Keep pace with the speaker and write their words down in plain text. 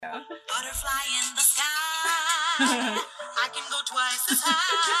Butterfly in the sky. I can go twice as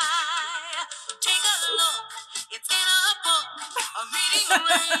high. Take a look. It's in a book. I'm reading a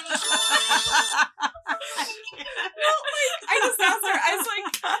rainbow. I just asked her,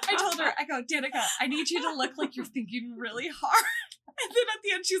 I told her, I go, Danica, I need you to look like you're thinking really hard. And then at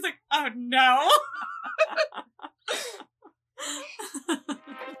the end, she's like, oh no.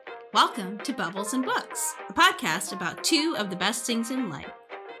 Welcome to Bubbles and Books, a podcast about two of the best things in life,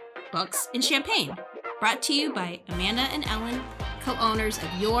 books and champagne, brought to you by Amanda and Ellen, co-owners of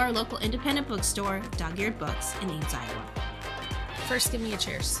your local independent bookstore, Dog-Eared Books in Ames, Iowa. First, give me a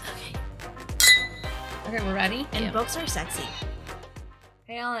cheers. Okay, we're ready? And books are sexy.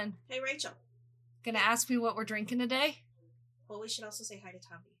 Hey, Ellen. Hey, Rachel. Gonna ask me what we're drinking today? Well, we should also say hi to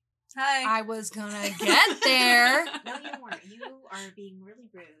Tommy. Hi. I was gonna get there. No, you weren't. You are being really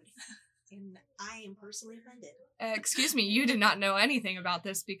rude, and I am personally offended. Excuse me, you did not know anything about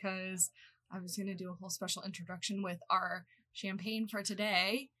this because I was gonna do a whole special introduction with our champagne for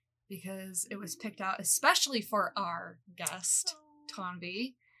today because it was picked out especially for our guest,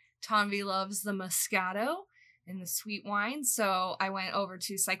 Tanvi. Tanvi loves the Moscato and the sweet wine, so I went over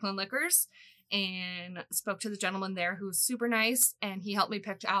to Cyclone Liquors and spoke to the gentleman there who was super nice, and he helped me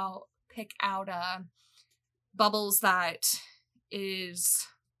pick out bubbles that is,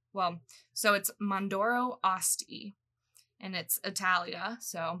 well, so it's Mondoro Asti, and it's Italia,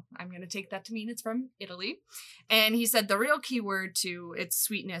 so I'm going to take that to mean it's from Italy. And he said the real keyword to its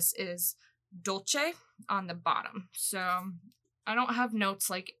sweetness is dolce on the bottom. So I don't have notes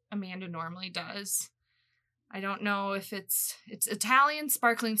like Amanda normally does. I don't know if it's Italian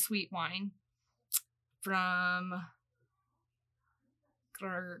sparkling sweet wine from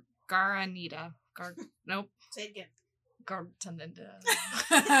Garanita. Nope. Say it again. Gartanida.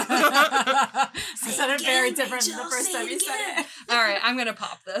 I said it very different than the first time you said it. All right, I'm gonna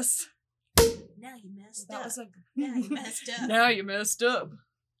pop this. Now you messed That up. was a... Now you messed up. Now you messed up.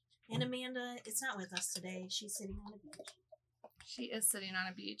 And Amanda is not with us today. She's sitting on a beach. She is sitting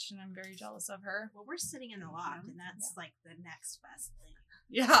on a beach, and I'm very jealous of her. Well, we're sitting in a loft, and that's like the next best thing.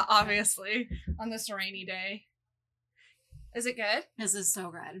 Yeah, obviously. On this rainy day. Is it good? This is so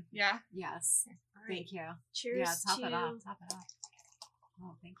good. Yeah? Yes. All right. Thank you. Cheers Yeah, top to it off.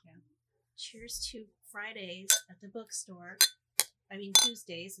 Oh, thank you. cheers to Fridays at the bookstore. I mean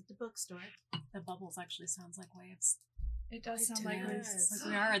Tuesdays at the bookstore. The bubbles actually sounds like waves. It does It sound like does. this. Like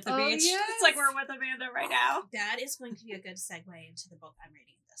we are at the Oh, beach. yes. It's like we're with Amanda right now. That is going to be a good segue into the book I'm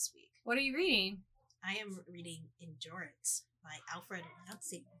reading this week. What are you reading? I am reading Endurance by Alfred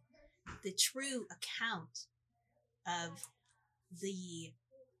Lansing, the true account of the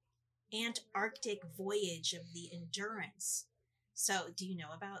Antarctic voyage of the Endurance. So, do you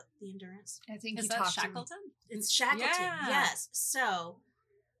know about the Endurance? I think Is you that talked to me. Shackleton? It's Shackleton, Yeah. yes. So,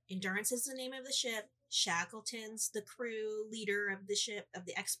 Endurance is the name of the ship. Shackleton's the crew leader of the ship, of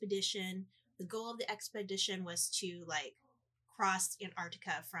the expedition. The goal of the expedition was to, cross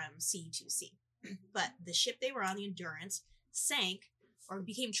Antarctica from sea to sea. But the ship they were on, the Endurance, sank or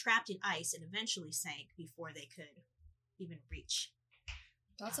became trapped in ice and eventually sank before they could even reach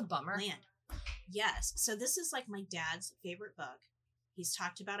That's a bummer. land. Yes. So this is like my dad's favorite book. He's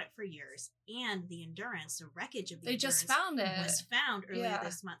talked about it for years. And the Endurance, the wreckage of the They Endurance, just found it. was found earlier Yeah.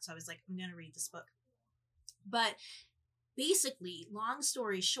 this month. So I was like, I'm going to read this book. But basically, long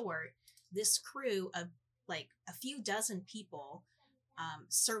story short, this crew of a few dozen people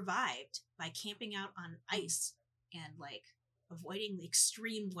survived by camping out on ice and avoiding the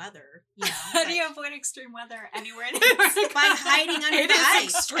extreme weather. You know, How do you avoid extreme weather anywhere in by hiding under It the is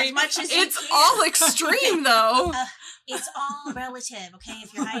ice extreme. as much as you It's can. all extreme, though. It's all relative, okay?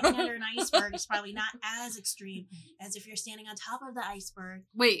 If you're hiding under an iceberg, it's probably not as extreme as if you're standing on top of the iceberg.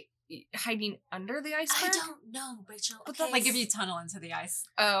 Wait, hiding under the I iceberg? don't know, Rachel. But Okay? that like if you tunnel into the ice.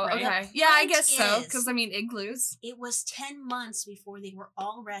 Oh, Right? okay. The Yeah, I point guess so. is- Because, igloos. It was 10 months before they were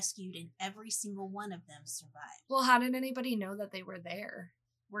all rescued and every single one of them survived. Well, how did anybody know that they were there?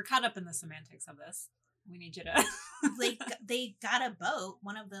 We're caught up in the semantics of this. We need you to. They got a boat,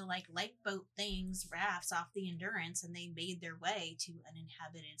 one of the lifeboat things, rafts off the Endurance, and they made their way to an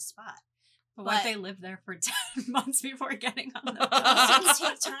inhabited spot. But what if they lived there for 10 months before getting on the boat? These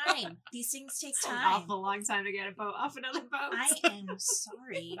things take time. These things take It's an time. awful long time to get a boat off another boat. I am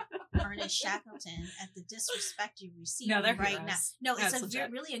sorry, Ernest Shackleton, at the disrespect you receive No, they're right heroes. now. No, it's That's a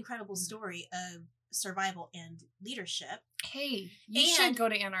legit. really incredible story of survival and leadership. Hey, you And- should go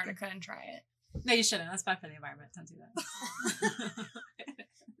to Antarctica and try it. No, you shouldn't. That's bad for the environment. Don't do that.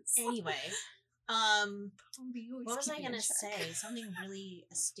 Anyway, what was I gonna say? Something really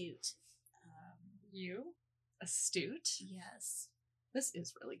astute. You? Astute? Yes. This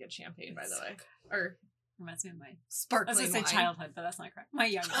is really good champagne, by the It's way. Or Reminds me of my. I sparkling was gonna say wine. childhood, but that's not correct. My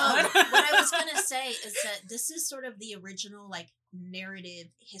young Oh, one. what I was gonna say is that this is sort of the original like narrative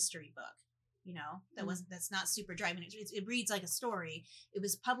history book. You know, that's not super dry. I mean, it reads like a story. It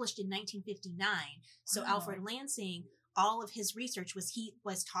was published in 1959. So Wow. Alfred Lansing, all of his research he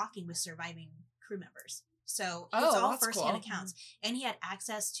was talking with surviving crew members. So it's all that's firsthand cool. accounts, and he had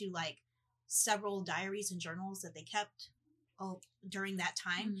access to like several diaries and journals that they kept during that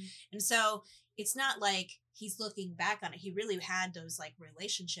time. And so it's not like he's looking back on it. He really had those like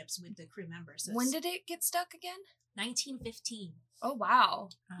relationships with the crew members. So When did it get stuck again? 1915? Oh, wow.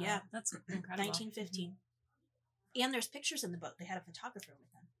 Yeah. That's incredible. 1915. And there's pictures in the book. They had a photographer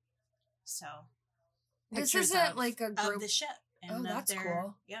with them. So This Pictures isn't of- like a of group. the ship. And Oh, of that's their,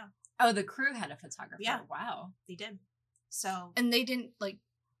 cool. Yeah, Oh, the crew had a photographer. Yeah. Wow. they did. So And they didn't like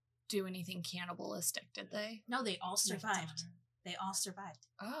do anything cannibalistic, did they? no, they all survived. They all survived.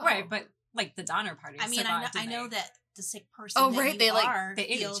 Oh. Right, but like the Donner Party. I mean, survived, I know didn't they? that the sick person Oh, that right, you they, like, are they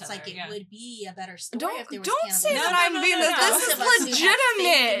ate each feels other, like it yeah. would be a better story Don't if there was don't say cannibalism. that No, I'm no, being no, no. this Those is of us who have faith in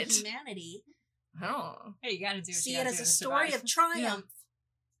legitimate. humanity Oh. Hey, you gotta do. What see you it gotta as do a to story survive. of triumph.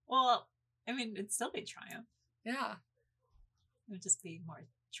 Well, I mean, it'd still be triumph. Yeah. It would just be more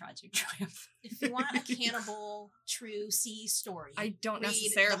tragic triumph. If you want a cannibal true sea story, I don't read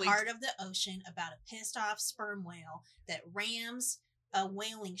necessarily The Heart of the Ocean about a pissed off sperm whale that rams a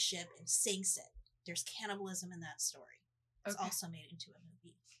whaling ship and sinks it. There's cannibalism in that story. It's Okay. also made into a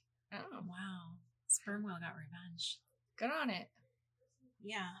movie. Oh, Wow, sperm whale got revenge. good on it.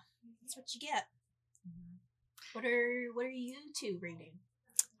 Yeah, that's what you get. Mm-hmm. What are you two reading?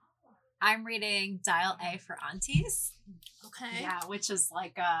 I'm reading Dial A for Aunties. Okay. Yeah, which is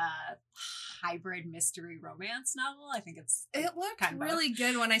like a hybrid mystery romance novel. I think it's It looked kind of really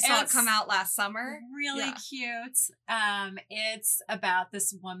good when I saw it It's come out last summer. really Yeah. cute. It's about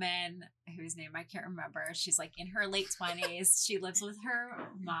this woman whose name I can't remember. She's like in her late 20s. She lives with her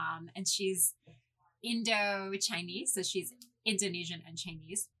mom, and she's Indo-Chinese, so she's Indonesian and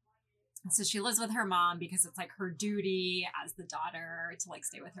Chinese. So she lives with her mom because it's like her duty as the daughter to like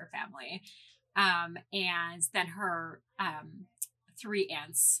stay with her family. And then her 3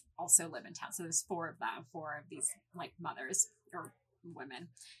 aunts also live in town. So there's 4 of them, 4 of these like mothers or women.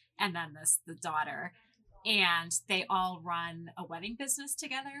 And then the daughter. And they all run a wedding business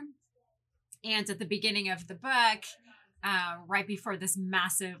together. And at the beginning of the book, right before this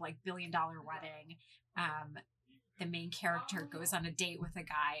massive like $1 billion wedding, the main character goes on a date with a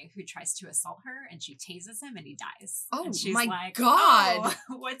guy who tries to assault her, and she tases him and he dies. Oh, and she's my like, God.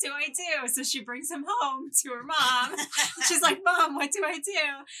 "Oh, what do I do?" So she brings him home to her mom. She's like, "Mom, what do I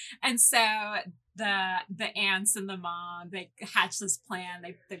do?" And so the aunts and the mom, they hatch this plan.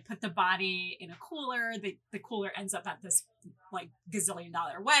 They put the body in a cooler. The cooler ends up at this like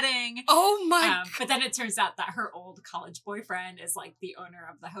gazillion-dollar wedding. Oh my But then it turns out that her old college boyfriend is like the owner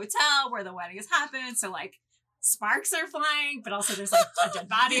of the hotel where the wedding has happened. So like sparks are flying, but also there's like a dead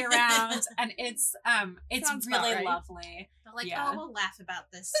body around, and it's Sounds about really right. lovely. They're like, Yeah. oh, we'll laugh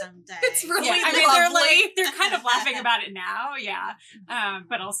about this someday. It's really Yeah, I mean they're lovely. like they're kind of laughing about it now, yeah.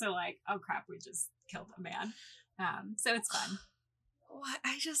 But also like, oh crap, we just killed a man. So it's fun. What?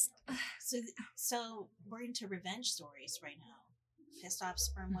 I just So we're into revenge stories right now. Pissed off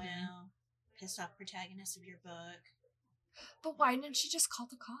sperm whale, pissed off protagonist of your book. But why didn't she just call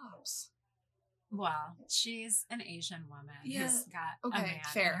the cops? Well, she's an Asian woman Yeah. who's got a Okay, man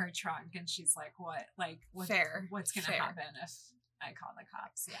fair. in her trunk, and she's like, "What? Like, Fair, what's gonna fair. happen if I call the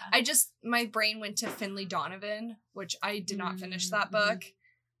cops?" Yeah. I just my brain went to Finley Donovan, which I did not finish that Mhm. book.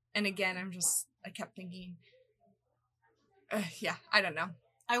 And again, I kept thinking, yeah, I don't know.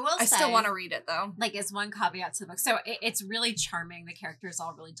 I will I say, still want to read it though. like, it's one caveat to the book. So it's really charming. The characters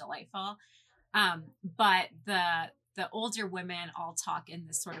all really delightful. But the older women all talk in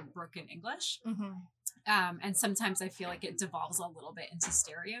this sort of broken English. Mm-hmm. And sometimes I feel like it devolves a little bit into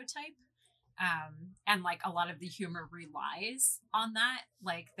stereotype. And like a lot of the humor relies on that,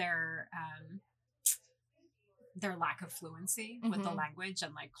 like their lack of fluency with the Mhm. language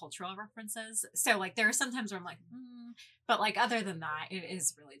and like cultural references. So like there are sometimes where I'm like, but like other than that, it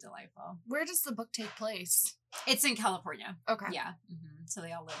is really delightful. Where does the book take place? It's in California. Okay. Yeah. So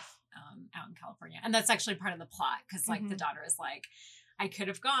they all live out in California. And that's actually part of the plot because like the Mhm. daughter is like, I could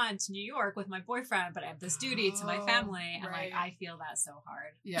have gone to New York with my boyfriend, but I have this duty to my Oh, family. And right. like, I feel that so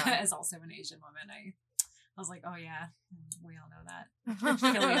hard. Yeah. As also an Asian woman, I was like, oh yeah, we all know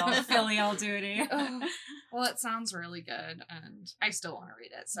that. Filial duty. Well, it sounds really good, and I still want to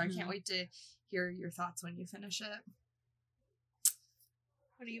read it. So I can't Mhm. wait to hear your thoughts when you finish it.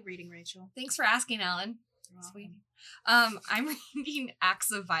 What are you reading, Rachel? Thanks for asking, Ellen. Sweet. I'm reading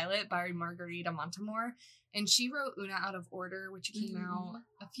Acts of Violet by Margarita Montemor, and she wrote Una Out of Order, which came out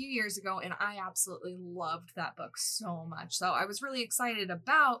a few years ago, and I absolutely loved that book so much. So I was really excited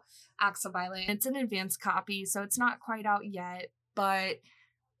about Acts of Violet. It's an advanced copy, so it's not quite out yet, but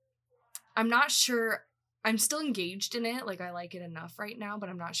I'm not sure. I'm still engaged in it. Like, I like it enough right now, but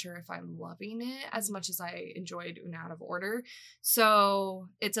I'm not sure if I'm loving it as much as I enjoyed Una Out of Order. So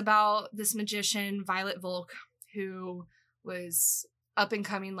it's about this magician, Violet Volk, who was up and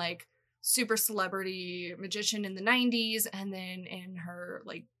coming, like, super celebrity magician in the 90s. And then in her,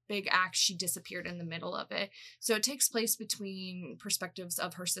 like, big act, she disappeared in the middle of it. So it takes place between perspectives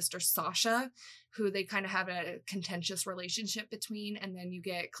of her sister Sasha, who they kind of have a contentious relationship between, and then you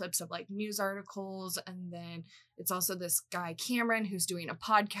get clips of like news articles, and then it's also this guy Cameron who's doing a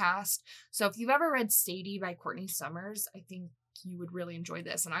podcast. So if you've ever read Sadie by Courtney Summers, I think you would really enjoy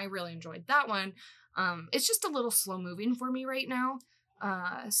this, and I really enjoyed that one. It's just a little slow moving for me right now.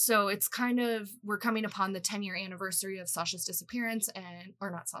 So it's kind of, we're coming upon the 10-year anniversary of Sasha's disappearance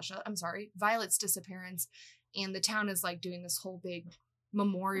Violet's disappearance. And the town is like doing this whole big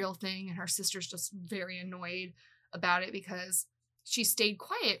memorial thing. And her sister's just very annoyed about it because she stayed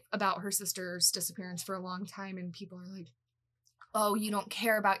quiet about her sister's disappearance for a long time. And people are like, oh, you don't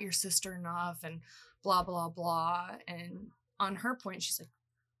care about your sister enough and blah, blah, blah. And on her point, she's like,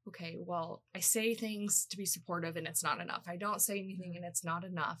 okay, well, I say things to be supportive and it's not enough. I don't say anything and it's not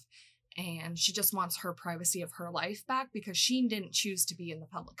enough. And she just wants her privacy of her life back because she didn't choose to be in the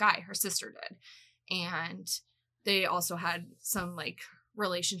public eye. Her sister did. And they also had some like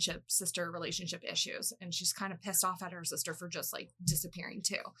sister relationship issues. And she's kind of pissed off at her sister for just like disappearing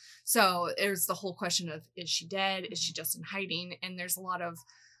too. So there's the whole question of, is she dead? Is she just in hiding? And there's a lot of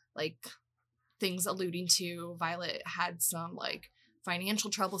like things alluding to Violet had some like financial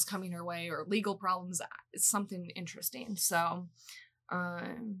troubles coming her way or legal problems. It's something interesting. So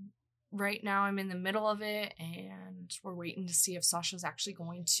right now I'm in the middle of it, and we're waiting to see if Sasha's actually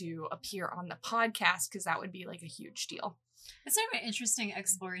going to appear on the podcast, because that would be like a huge deal. It's sort of an interesting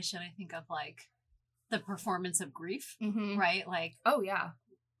exploration, I think, of like the performance of grief, Mm-hmm. right? Like, Oh yeah.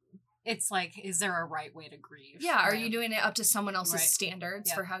 it's like, is there a right way to grieve? Yeah. Are right? you doing it up to someone else's Right. standards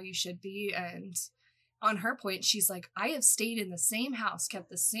Yeah. for how you should be? And on her point, she's like, I have stayed in the same house, kept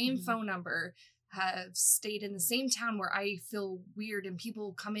the same Mhm. phone number, have stayed in the same town where I feel weird and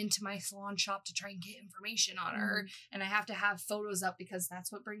people come into my salon shop to try and get information on her. And I have to have photos up because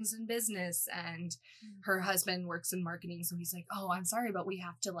that's what brings in business. And her husband works in marketing. So he's like, oh, I'm sorry, but we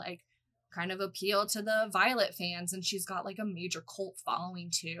have to like kind of appeal to the Violet fans. And she's got like a major cult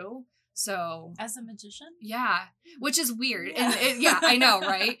following too. So As a magician? yeah, which is weird. Yeah. And yeah, I know,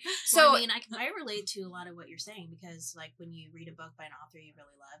 right? So So I mean, I relate to a lot of what you're saying, because like when you read a book by an author you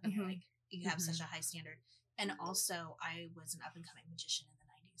really love, and you're Mhm. like, you have Mhm. such a high standard. And also, I was an up and coming magician in the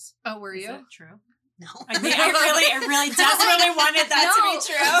 90s. oh, were Is you? that true? No, I mean, I really desperately wanted that No. to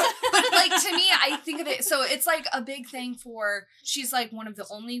be true. But like to me, I think of it, so it's like a big thing for, she's like one of the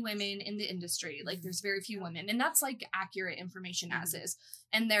only women in the industry. Like there's very few women, and that's like accurate information as is.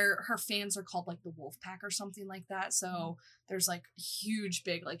 And her fans are called like the Wolf Pack or something like that. So there's like huge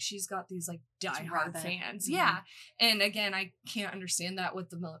big, like she's got these like diehard rabid. fans. Mhm. Yeah. And again, I can't understand that with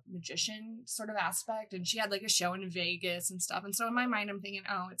the magician sort of aspect. And she had like a show in Vegas and stuff. And so in my mind, I'm thinking,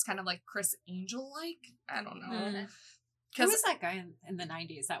 oh, it's kind of like Chris Angel like. I don't know. Mm. Who Because was that guy in the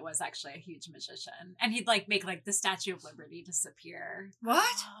 90s that was actually a huge magician? And he'd like make like the Statue of Liberty disappear.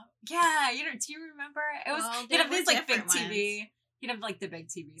 what? Yeah, do you remember? It was Well, he'd there have were these like big different TV. He'd have like the big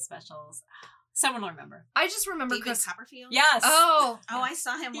TV specials. Someone will remember. I just remember David Chris. Copperfield. Yes. Oh, Oh, I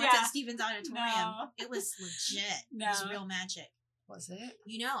saw him once Yeah. at Stevens Auditorium. No. It was legit. It was No. real magic. was it?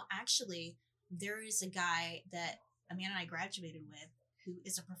 You know, actually, there is a guy that Amanda and I graduated with who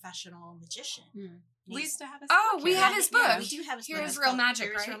is a professional magician. We used to have his Oh, book we here. have his Yeah, book. we do have his Here book. is It's Real called Magic,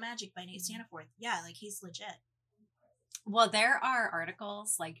 Here is Real right? Magic by Nate Sanaforth. Yeah, like he's legit. Well, there are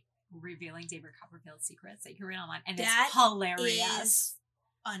articles like revealing David Copperfield's secrets that you can read online, and That it's hilarious. Is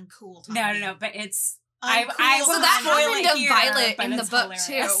uncool. No, but it's Uncool. I So will that spoil happened it to here, Violet but in the it's book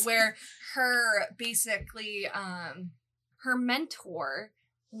hilarious. too, where her basically her mentor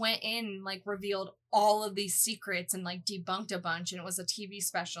went in, like revealed all of these secrets and like debunked a bunch, and it was a TV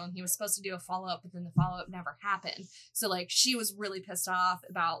special, and he was supposed to do a follow-up, but then the follow-up never happened. So like she was really pissed off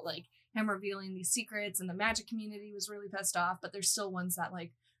about like him revealing these secrets, and the magic community was really pissed off, but there's still ones that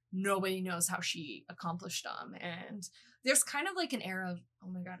like nobody knows how she accomplished them. And there's kind of like an era of, oh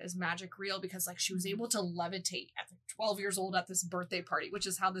my god, is magic real? Because like she was able to levitate at the 12 years old at this birthday party, which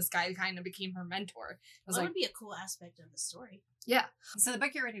is how this guy kind of became her mentor. I was That like, would be a cool aspect of the story. yeah, So the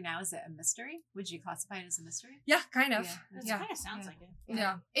book you're reading now, is it a mystery? Would you classify it as a mystery? yeah, kind of. Yeah. It Yeah. kind of sounds like it.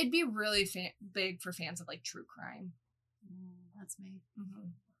 Yeah. It'd be really big for fans of like true crime. That's me.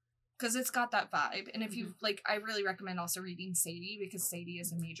 Because it's got that vibe. And if you like, I really recommend also reading Sadie, because Sadie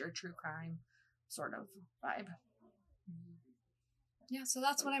is a major true crime sort of vibe. Yeah, so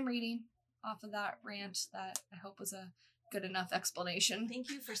that's what I'm reading off of that rant that I hope was a good enough explanation.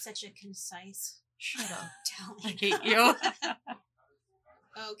 Thank you for such a concise Shut up. telling. I hate you.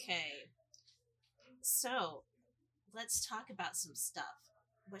 Okay. So, let's talk about some stuff.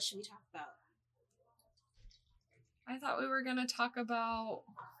 What should we talk about? I thought we were going to talk about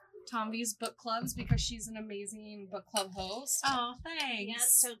Tomby's book clubs because she's an amazing book club host. Oh, thanks. Yeah,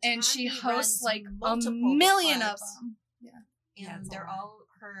 so And she Tommy hosts runs like a multiple book million of clubs, them. and That's a they're lot. all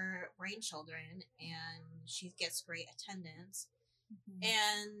her grandchildren, and she gets great attendance.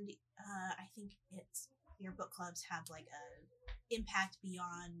 And I think your book clubs have like a impact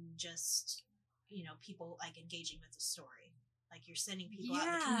beyond just people like engaging with the story. Like you're sending people out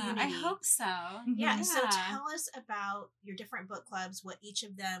in the Yeah, community. I hope so. Yeah, so tell us about your different book clubs, what each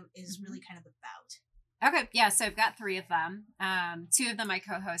of them is really kind of about. Okay, yeah, so I've got 3 of them. 2 of them I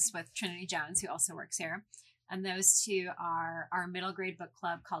co-host with Trinity Jones, who also works here. And those 2 are our middle grade book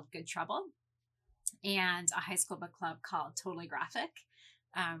club called Good Trouble and a high school book club called Totally Graphic.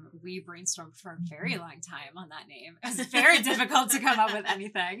 We brainstormed for a very long time on that name. It was very difficult to come up with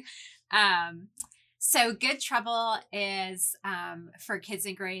anything. So Good Trouble is for kids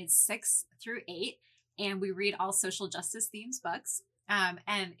in grades 6 through 8, and we read all social justice themes books.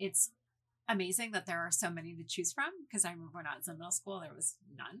 And it's amazing that there are so many to choose from, because I remember when I was in middle school, there was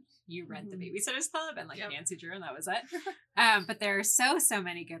none. You read the Babysitter's Club and like Nancy Drew, and that was it. But there are so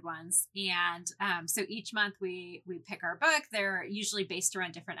many good ones. And so each month we pick our book. They're usually based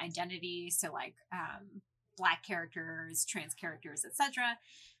around different identities. So like Black characters, trans characters, etc.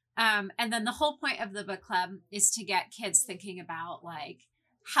 And then the whole point of the book club is to get kids thinking about like,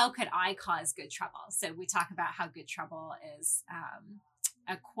 how could I cause good trouble? So we talk about how good trouble is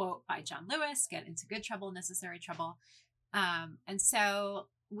a quote by John Lewis, get into good trouble, necessary trouble. And so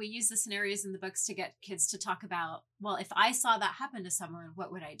we use the scenarios in the books to get kids to talk about, well, if I saw that happen to someone,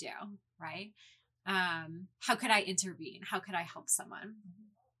 what would I do? Right? How could I intervene? How could I help someone?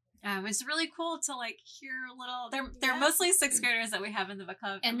 It's really cool to like hear a little. They're mostly 6th graders that we have in the book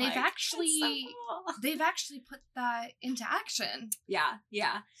club, And like, they've actually it's so cool. they've actually put that into action.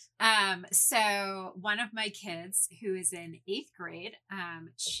 Yeah. So one of my kids who is in 8th grade,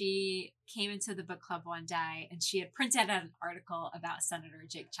 she came into the book club one day and she had printed out an article about Senator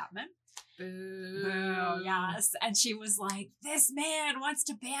Jake Chapman. Boo. Yes. And she was like, this man wants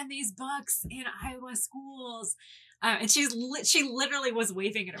to ban these books in Iowa schools. And she literally was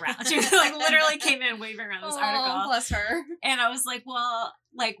waving it around. She was like literally came in waving around this article. Bless her. And I was like, well,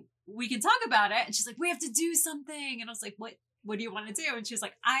 like we can talk about it. And she's like, we have to do something. And I was like, what do you want to do? And she was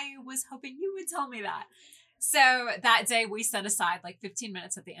like, I was hoping you would tell me that. So that day we set aside like 15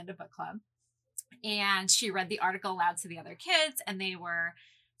 minutes at the end of book club. And she read the article aloud to the other kids. And they were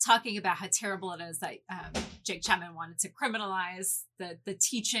talking about how terrible it is that Jake Chapman wanted to criminalize the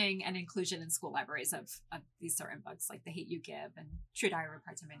teaching and inclusion in school libraries of these certain books, like The Hate U Give and True Diary of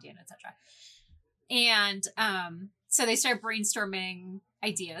Part-Time Indian, etc. And so they started brainstorming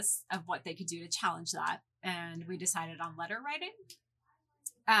ideas of what they could do to challenge that. And we decided on letter writing.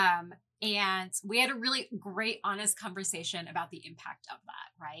 And we had a really great, honest conversation about the impact of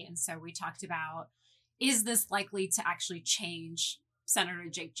that, right? And so we talked about, is this likely to actually change Senator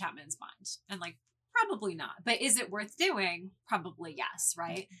Jake Chapman's mind? And like, probably not. But is it worth doing? Probably yes,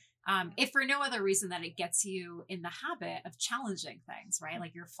 right? If for no other reason that it gets you in the habit of challenging things, right?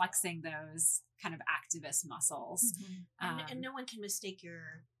 Like you're flexing those kind of activist muscles. And no one can mistake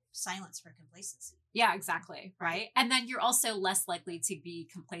your silence for complacency. Yeah, exactly. Right. And then you're also less likely to be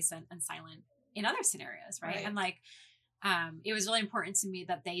complacent and silent in other scenarios. Right. And like, it was really important to me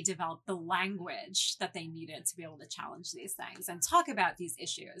that they developed the language that they needed to be able to challenge these things and talk about these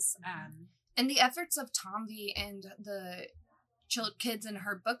issues. And the efforts of Tomby and the kids in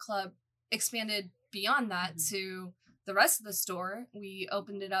her book club expanded beyond that to the rest of the store. We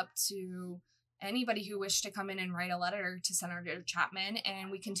opened it up to anybody who wished to come in and write a letter to Senator Chapman.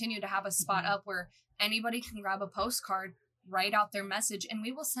 And we continue to have a spot up where anybody can grab a postcard, write out their message, and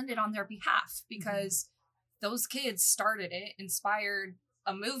we will send it on their behalf because those kids started it, inspired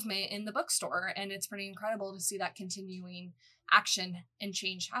a movement in the bookstore. And it's pretty incredible to see that continuing action and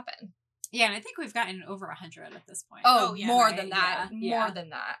change happen. Yeah, and I think we've gotten over 100 at this point. Oh, yeah, more right? than that. Yeah. More than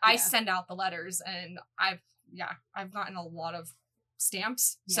that. I send out the letters and I've I've gotten a lot of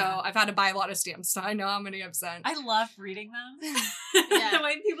stamps. So Yeah. I've had to buy a lot of stamps. So I know how many I've sent. I love reading them. Yeah. The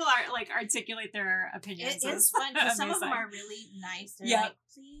way people are like articulate their opinions. It is fun because some of them amazing. are really nice. They're Yeah. like,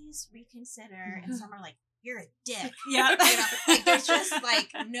 please reconsider. And some are like, you're a dick. Yeah. You know, like there's just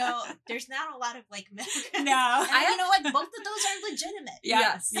like there's not a lot of like middle ground. No. And you know what? Both of those are legitimate.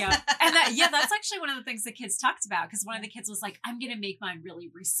 Yes. Yeah. And that's actually one of the things the kids talked about, because one of the kids was like, I'm going to make mine really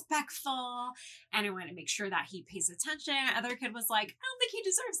respectful and I want to make sure that he pays attention. Other kid was like, I don't think he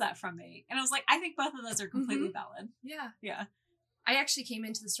deserves that from me. And I was like, I think both of those are completely valid. Yeah. Yeah. I actually came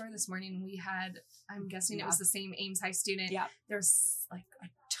into the store this morning and we had, I'm guessing it was the same Ames High student. Yeah. There's like a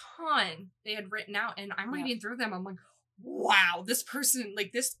ton they had written out and I'm Yeah. reading through them. I'm like, wow, this person,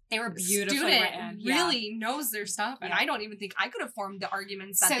 like this They were beautifully student written. Yeah. really knows their stuff. And Yeah. I don't even think I could have formed the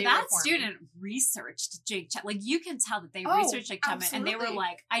arguments that So they that were forming. student researched Jake Chapman. Like, you can tell that they Oh, researched Jake Chapman, and they were absolutely.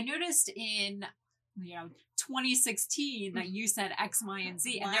 like, I noticed in 2016 that you said X, Y, and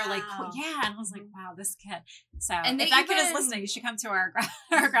Z, and they're like, Wow. yeah, and I was like, wow, this kid. So And if they that kid is even- listening, you should come to our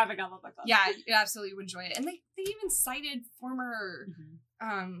our graphic novel book club. Yeah, you absolutely would enjoy it. And they even cited former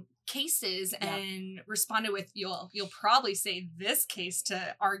Mhm. cases Yeah. and responded with you'll probably say this case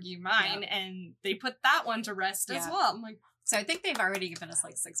to argue mine, and they put that one to rest as Yeah. well. I'm like, So I think they've already given us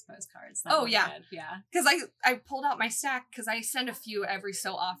like 6 postcards. Oh, we yeah. did. Yeah. because I pulled out my stack because I send a few every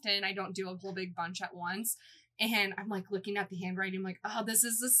so often. I don't do a whole big bunch at once. And I'm like looking at the handwriting, I'm like, oh, this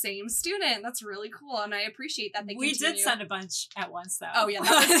is the same student. That's really cool. And I appreciate that they We continue. did send a bunch at once, though. Oh, yeah,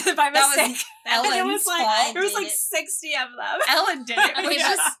 that was- by that was mistake. Ellen's It was like fault. there was I like did it. 60 of them. Ellen did it. Okay, which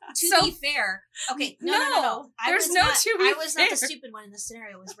but is to so be fair, okay, no. No, I there's was no not, to be I was not the fair. stupid one in the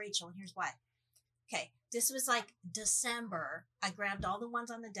scenario. It was Rachel, and here's why. Okay, this was like December. I grabbed all the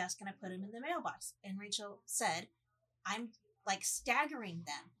ones on the desk and I put them in the mailbox. And Rachel said, "I'm like staggering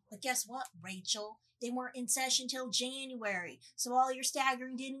them." But guess what, Rachel? They weren't in session till January, so all your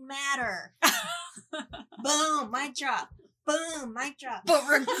staggering didn't matter. Boom, mic drop. Boom, mic drop. But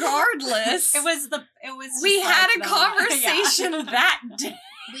regardless, It was we just had like a the- conversation yeah. that day.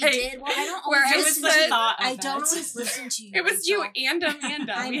 We did. Well, I don't Where always I It was listen the to you. thought of I don't it. always listen to you. It was you Rachel. and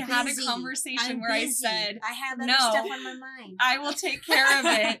Amanda. I'm We had a busy. conversation I'm where I busy. said, I have other "No, stuff on my mind." I will take care of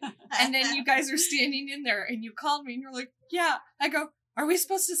it. And then you guys are standing in there and you called me and you're like, yeah. I go, are we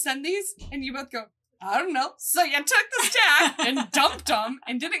supposed to send these? And you both go, I don't know. So you took the stack and dumped them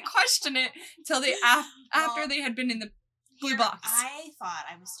and didn't question it till they after they had been in the blue Here, box. I thought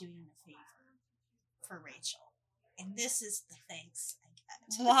I was doing a favor for Rachel, and this is the thanks I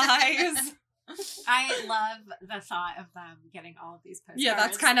get. Lies. I love the thought of them getting all of these postcards. Yeah,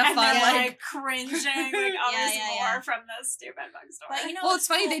 that's kind of and fun, then, like- cringing, like, oh, Yeah, there's yeah, more yeah. from this stupid bookstore. But you know, Well, it's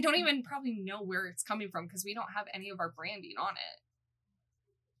funny. cool. They don't even probably know where it's coming from because we don't have any of our branding on it.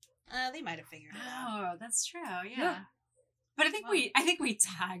 They might have figured it out. Oh, that's true. Yeah. Yeah. But I think we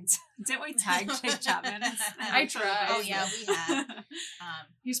tagged. Didn't we tag Jake Chapman? I tried. Oh yeah, we have.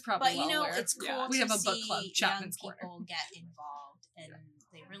 He's probably But you well know, aware. it's cool Yeah. We to have a book see club, young Chapman's Corner. people get involved, and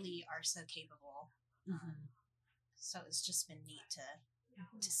they really are so capable. Mhm. So it's just been neat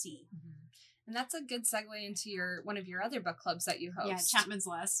to see. Mhm. And that's a good segue into one of your other book clubs that you host. Yeah, Chapman's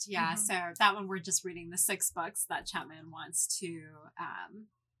List. Yeah, Mhm. so that one we're just reading the 6 books that Chapman wants to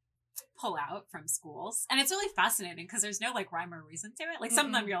pull out from schools, and it's really fascinating because there's no like rhyme or reason to it. Like some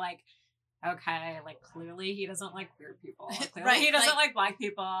of them, you're like, okay, like clearly he doesn't like queer people, clearly Right, he doesn't like- like black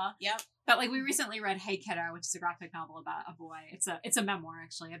people. Yep. But like we recently read Hey Kiddo, which is a graphic novel about a boy. It's a memoir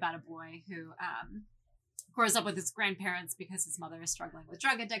actually about a boy who grows up with his grandparents because his mother is struggling with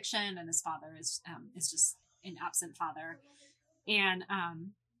drug addiction and his father is just an absent father. And I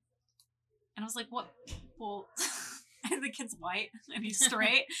was like, what? Well, and the kid's white and he's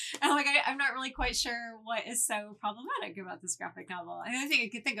straight. And I'm like, I'm not really quite sure what is so problematic about this graphic novel. And the only thing I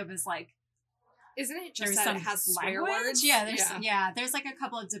could think of is like, Isn't it just there's that some it has swear language? words? Yeah, there's like a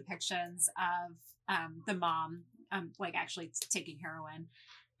couple of depictions of the mom like actually taking heroin.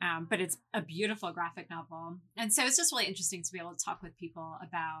 But it's a beautiful graphic novel. And so it's just really interesting to be able to talk with people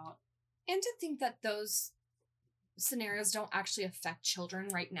about. And to think that those scenarios don't actually affect children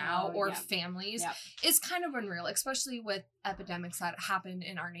right now Oh, or yeah. families Yep. is kind of unreal, especially with epidemics that happen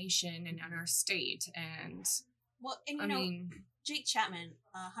in our nation and in our state. And Well, and I mean, Jake Chapman,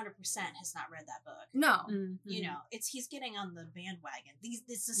 100% has not read that book. no. You know, he's getting on the bandwagon.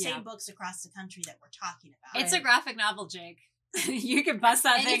 It's the Yeah. same books across the country that we're talking about. It's a graphic novel, Jake. You can bust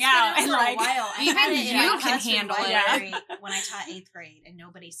that And thing it's out been and out for like a while. I even had it in you my can husband's handle it. library when I taught 8th grade, and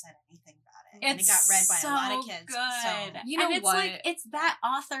nobody said anything about it. And it got read by a lot of kids. Good. So You know and it's what? like it's that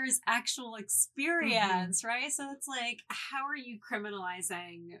author's actual experience, right? So it's like, how are you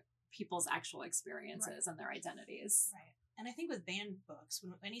criminalizing people's actual experiences and their identities. Right. And I think with banned books,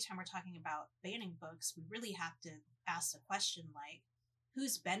 anytime we're talking about banning books, we really have to ask the question like,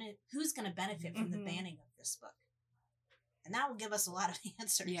 who's going to benefit from the banning of this book? And that will give us a lot of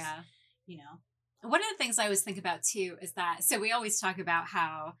answers. Yeah. You know? One of the things I always think about too is that, so we always talk about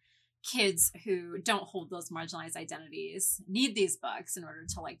how kids who don't hold those marginalized identities need these books in order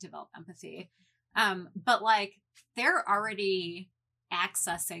to like develop empathy. But like they're already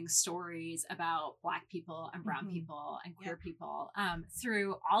accessing stories about Black people and brown people and queer people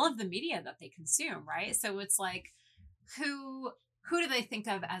through all of the media that they consume, right? So it's like, who do they think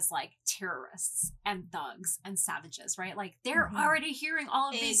of as like terrorists and thugs and savages, right? Like they're already hearing all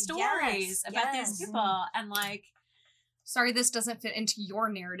of these stories about these people, and like, sorry, this doesn't fit into your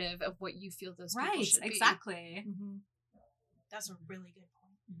narrative of what you feel those people should be. Exactly. That's a really good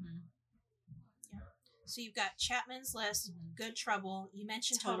point. Yeah. So you've got Chapman's List, Good Trouble. You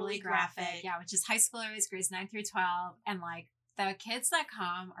mentioned Totally Graphic. Yeah, which is high schoolers, grades 9 through 12, and like the kids that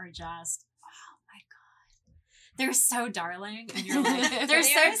come are just, oh my god, they're so darling, and you're like, they're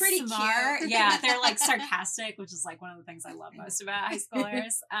so pretty smart. Cute. Yeah, they're like sarcastic, which is like one of the things I love most about high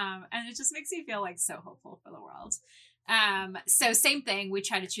schoolers. And it just makes me feel like so hopeful for the world. So same thing, we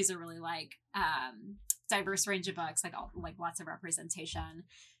try to choose a really like diverse range of books, like lots of representation.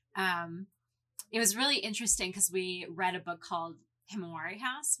 It was really interesting because we read a book called Himawari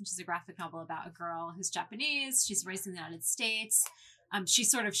House, which is a graphic novel about a girl who's Japanese. She's raised in the United States. She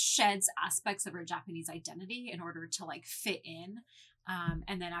sort of sheds aspects of her Japanese identity in order to like fit in.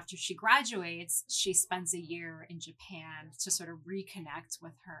 And then after she graduates, she spends a year in Japan to sort of reconnect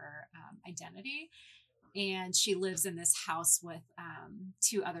with her identity. And she lives in this house with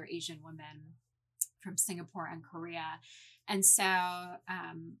 2 other Asian women from Singapore and Korea. And so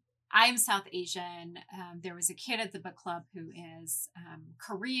I'm South Asian. There was a kid at the book club who is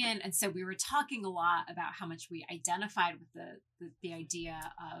Korean. And so we were talking a lot about how much we identified with the idea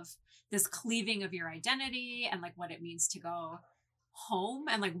of this cleaving of your identity and like what it means to go home,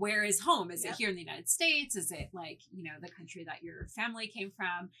 and like, where is home? Is it here in the United States? Is it like, you know, the country that your family came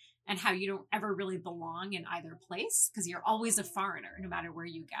from? And how you don't ever really belong in either place because you're always a foreigner no matter where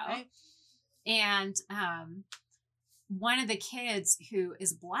you go. Right. And one of the kids who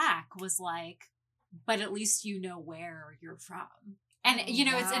is Black was like, but at least you know where you're from. And you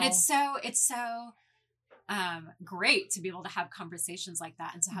know, it's so great to be able to have conversations like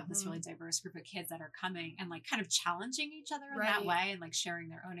that and to have this really diverse group of kids that are coming and like kind of challenging each other in that way and like sharing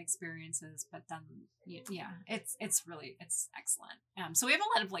their own experiences. But then, yeah, it's excellent. So we have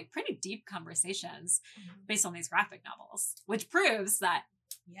a lot of like pretty deep conversations based on these graphic novels, which proves that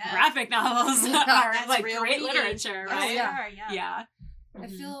graphic novels are like great literature, right? Yeah. I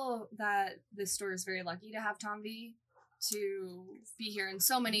feel that this store is very lucky to have Tanvi to be here in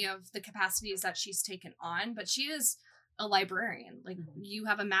so many of the capacities that she's taken on, but she is a librarian. Like you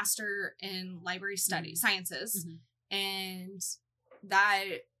have a master in library studies, sciences, and that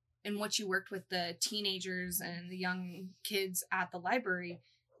in what you worked with the teenagers and the young kids at the library,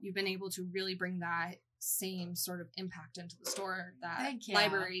 you've been able to really bring that same sort of impact into the store that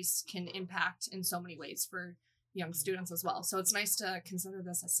libraries can impact in so many ways for young students as well. So it's nice to consider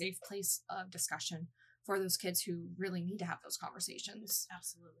this a safe place of discussion for those kids who really need to have those conversations.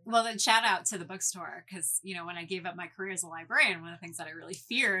 Absolutely. Well, then shout out to the bookstore, because, you know, when I gave up my career as a librarian, one of the things that I really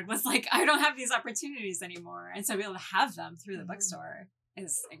feared was like, I don't have these opportunities anymore. And so to be able to have them through the bookstore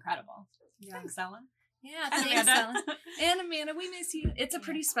is incredible. Yeah. Thanks, Ellen. Yeah, thanks, Ellen. And Amanda, we miss you. It's a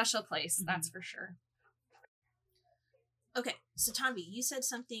pretty special place, that's for sure. Okay, so Tanvi, you said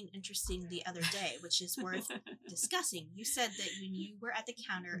something interesting the other day, which is worth discussing. You said that when you were at the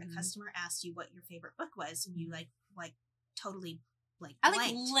counter, a customer asked you what your favorite book was, and you like totally I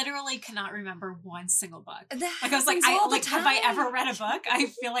blanked. literally cannot remember one single book. That I was like, have I ever read a book? I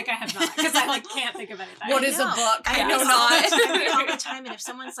feel like I have not, because I can't think of anything. What is a book? I know not. All the time, and if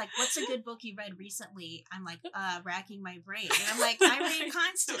someone's like, "What's a good book you read recently?" I'm like, racking my brain, and I'm like, I read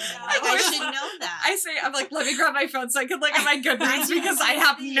constantly. Like, I should know that. I'm like, let me grab my phone so I can look at my Goodreads because I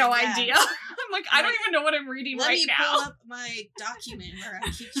have no idea. I'm like, I don't even know what I'm reading right now. Let me pull up my document where I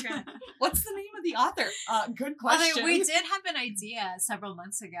keep track. What's the name of the author? Good question. We did have an idea several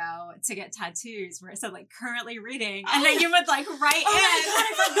months ago to get tattoos where it said like currently reading, and then you would like write oh my god,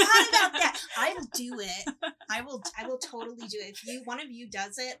 I forgot about that. I will do it. I will totally do it. If one of you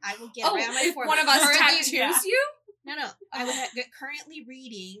does it, I will get around my forehead. One of us tattoos you? No. I would get currently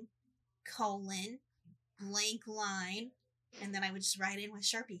reading, : blank line, and then I would just write in with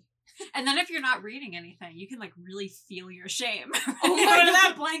Sharpie. And then if you're not reading anything, you can like really feel your shame. Oh You my go to that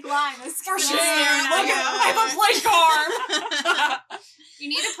God. blank line. For Just sure. staring at Look you. at, I have a blank arm. You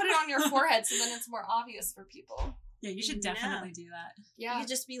need to put it on your forehead so then it's more obvious for people. Yeah, you should No. definitely do that. You Yeah. could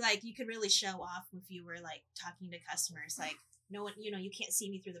just be like, you could really show off if you were like talking to customers, like, no one, you know, you can't see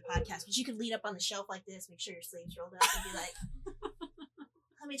me through the podcast, but you could lean up on the shelf like this, make sure your sleeves rolled up, and be like,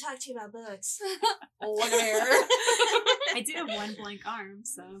 let me talk to you about books. Oh, look at her. I do have one blank arm,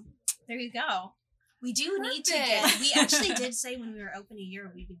 so There you go. We do need to Perfect. we actually did say when we were open a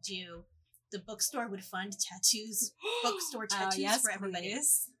year, we would do, the bookstore would fund tattoos, bookstore tattoos yes, for everybody.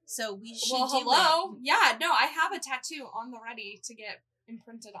 please. So we should Well, do hello. Yeah, no, I have a tattoo on the ready to get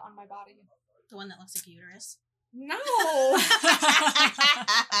imprinted on my body. the one that looks like a uterus. No.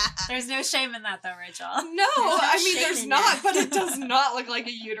 There's no shame in that, though, Rachel. No, I mean, shame there's in not, that. but it does not look like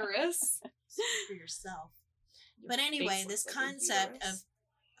a uterus. For yourself. But anyway, this concept of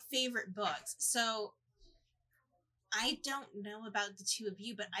favorite books. So I don't know about the two of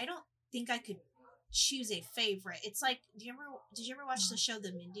you, but I don't think I could choose a favorite. It's like, did you ever watch the show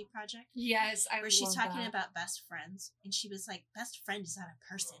The Mindy Project? Yes, I Where she's love talking that. about best friends, and she was like, best friend is not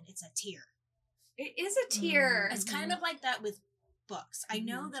a person, it's a tier. It is a tier. It's kind of like that with books. I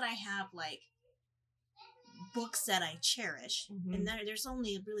know that I have like books that I cherish, Mhm. and there's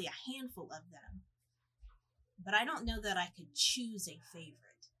only really a handful of them. But I don't know that I could choose a favorite.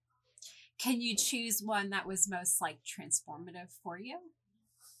 Can you choose one that was most like transformative for you?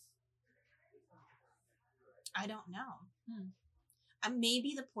 I don't know. Hmm.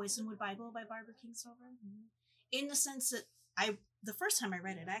 Maybe the Poisonwood Bible by Barbara Kingsolver, in the sense that the first time I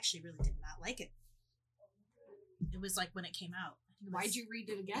read it, I actually really did not like it. It was like when it came out. I think it was- Why'd you read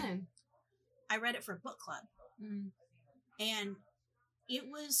it again? I read it for book club, and it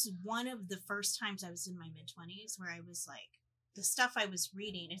was one of the first times I was in my mid-20s where I was like, the stuff I was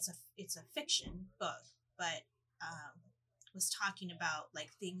reading, it's a fiction book, but was talking about like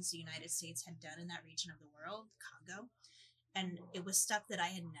things the United States had done in that region of the world, Congo, and it was stuff that I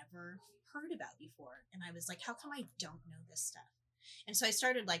had never heard about before, and I was like, how come I don't know this stuff? And so I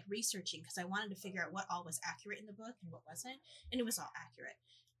started like researching because I wanted to figure out what all was accurate in the book and what wasn't, and it was all accurate,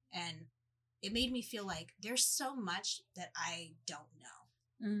 and it made me feel like there's so much that I don't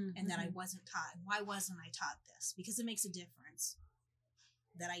know and that I wasn't taught. And why wasn't I taught this? Because it makes a difference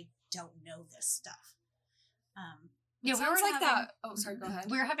that I don't know this stuff. Yeah, Sounds like that. Oh, sorry, go ahead.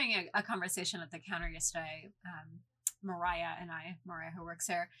 We were having a conversation at the counter yesterday. Mariah, who works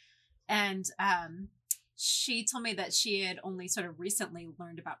there, and she told me that she had only sort of recently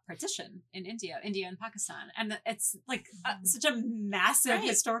learned about partition in India and Pakistan, and it's like such a massive Right.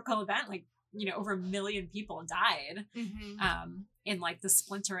 historical event. Like, you know, over 1 million people died Mm-hmm. in like the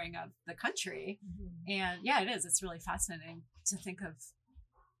splintering of the country. And yeah, it is. It's really fascinating to think of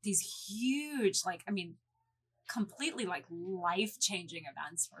these huge, like, I mean, completely like life-changing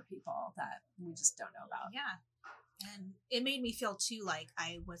events for people that we just don't know about. Yeah. And it made me feel too like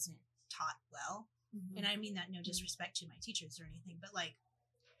I wasn't taught well. Mm-hmm. And I mean that no disrespect to my teachers or anything, but like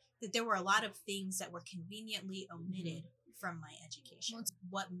that there were a lot of things that were conveniently omitted from my education. Well, it's-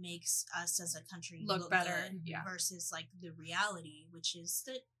 What makes us as a country Look better, good yeah. versus like the reality, which is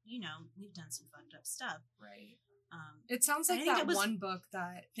that, you know, we've done some fucked up stuff. Right. Um, It sounds I like think that it was- one book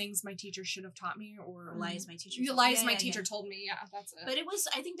that things my teacher should have taught me, or lies my teacher. You told- lies yeah, my yeah, teacher yeah. told me. Yeah, that's it. But it was,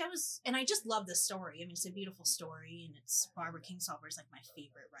 I think that was, and I just love the story. I mean, it's a beautiful story, and it's Barbara Kingsolver is like my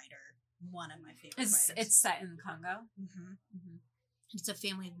favorite writer, one of my favorite It's writers. it's set in Congo. Mm-hmm. It's a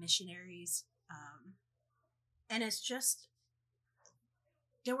family of missionaries, and it's just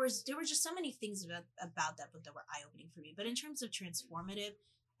there were just so many things about that book that were eye opening for me. But in terms of transformative,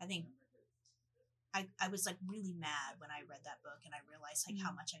 I think I was like really mad when I read that book and I realized like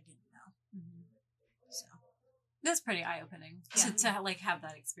how much I didn't know. So That's pretty eye opening Yeah. to like have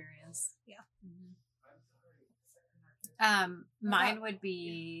that experience. Yeah. Mine would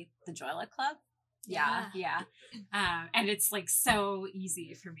be the Joylet Club. Yeah. And it's like so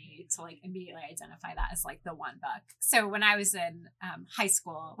easy for me to like immediately identify that as like the one book. So when I was in high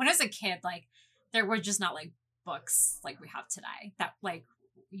school, when I was a kid, like there were just not like books like we have today that like,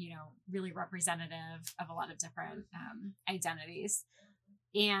 you know, really representative of a lot of different identities.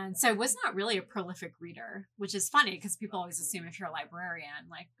 And so I was not really a prolific reader, which is funny because people always assume if you're a librarian,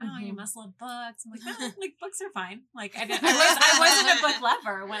 like, oh, you must love books. I'm like, no, like books are fine. Like I wasn't a book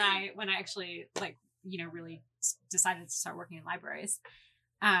lover when I actually like, you know, really decided to start working in libraries.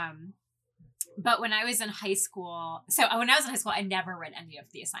 But when I was in high school, I never read any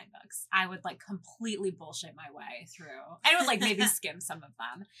of the assigned books. I would like completely bullshit my way through. I would like maybe skim some of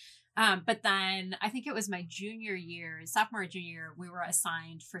them. But then I think it was my sophomore, junior year, we were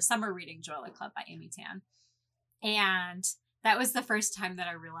assigned for summer reading Joy Luck Club by Amy Tan. And that was the first time that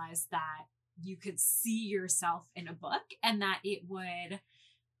I realized that you could see yourself in a book and that it would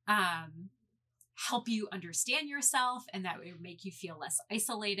help you understand yourself and that it would make you feel less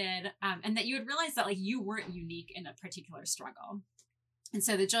isolated, and that you would realize that like you weren't unique in a particular struggle. And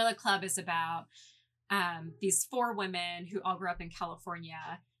so the Joy Luck Club is about these 4 women who all grew up in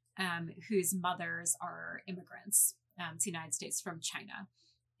California, whose mothers are immigrants to the United States from China.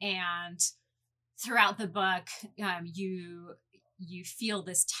 And throughout the book, you feel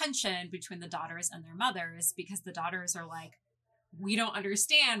this tension between the daughters and their mothers, because the daughters are like, we don't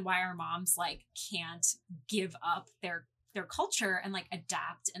understand why our moms like can't give up their culture and like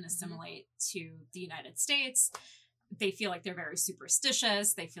adapt and assimilate to the United States. They feel like they're very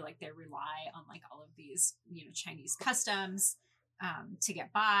superstitious. They feel like they rely on like all of these, Chinese customs to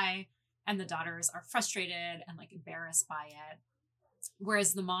get by. And the daughters are frustrated and like embarrassed by it.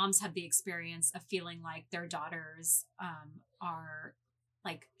 Whereas the moms have the experience of feeling like their daughters are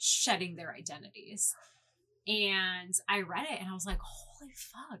like shedding their identities. And I read it and I was like, holy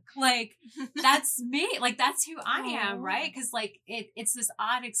fuck, like that's me, like that's who I am, right? Because like it's this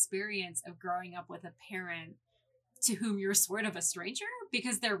odd experience of growing up with a parent to whom you're sort of a stranger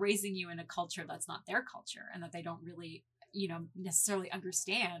because they're raising you in a culture that's not their culture and that they don't really, necessarily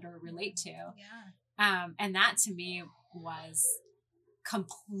understand or relate to. Yeah. And that to me was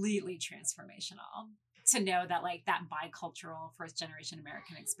completely transformational. To know that like that bicultural first generation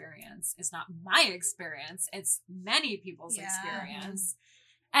American experience is not my experience, it's many people's experience.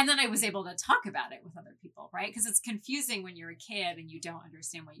 And then I was able to talk about it with other people, right? Because it's confusing when you're a kid and you don't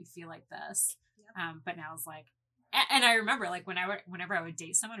understand why you feel like this. Yep. But now it's like, and I remember like whenever I would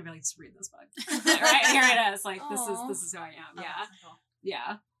date someone, I'd be like, just read this book, right? Here it is. Like this is who I am. Yeah, Cool.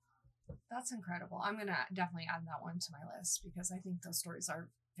 yeah. That's incredible. I'm gonna definitely add that one to my list because I think those stories are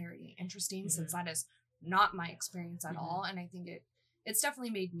very interesting since that is not my experience at all. And I think it's definitely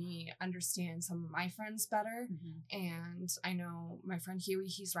made me understand some of my friends better. And I know my friend Huey,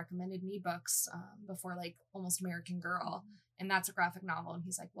 he's recommended me books before, like Almost American Girl. And that's a graphic novel. And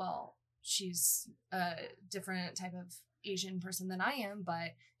he's like, well, she's a different type of Asian person than I am,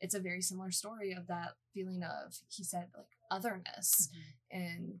 but it's a very similar story of that feeling of, he said, like otherness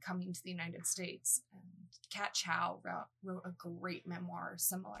and coming to the United States. And Kat Chow wrote a great memoir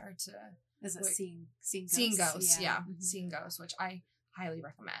similar to Is it Seeing Ghosts? Seeing Ghosts, yeah. Seeing Ghosts, which I highly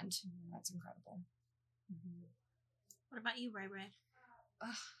recommend. That's incredible. What about you, Ray Ray?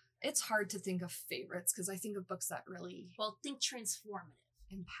 It's hard to think of favorites because I think of books that really Think transformative.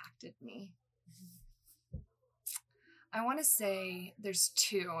 impacted me. I want to say there's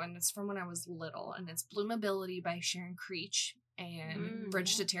 2, and it's from when I was little, and it's Bloomability by Sharon Creech and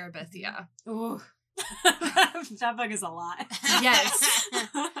Bridge to Terabithia. Ooh. That book is a lot. Yes.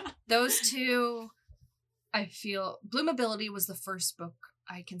 Those 2, I feel Bloomability was the first book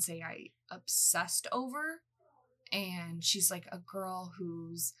I can say I obsessed over. And she's like a girl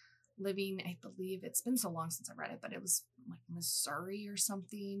who's living, I believe it's been so long since I read it, but it was like Missouri or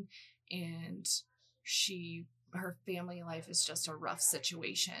something. And her family life is just a rough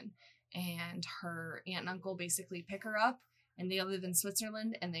situation. And her aunt and uncle basically pick her up. And they live in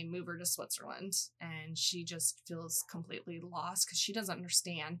Switzerland and they move her to Switzerland. And she just feels completely lost because she doesn't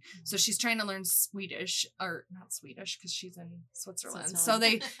understand. So she's trying to learn Swedish, or not Swedish because she's in Switzerland. So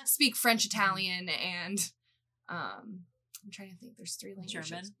they speak French, Italian, and I'm trying to think. There's 3 languages.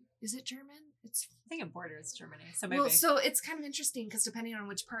 German. Is it German? I think it borders Germany. So maybe. Well, so it's kind of interesting because depending on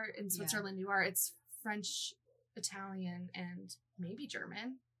which part in Switzerland you are, it's French, Italian, and maybe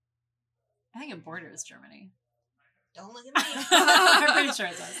German. I think it borders Germany. Don't look at me. I'm pretty sure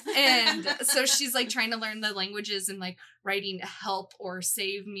it does. And so she's like trying to learn the languages and like writing help or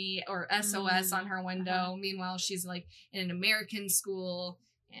save me or SOS on her window. Meanwhile, she's like in an American school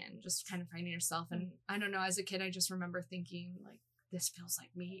and just kind of finding herself. And I don't know, as a kid, I just remember thinking like, this feels like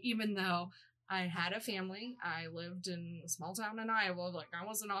me, even though I had a family. I lived in a small town in Iowa. Like I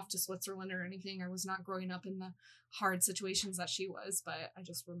wasn't off to Switzerland or anything. I was not growing up in the hard situations that she was, but I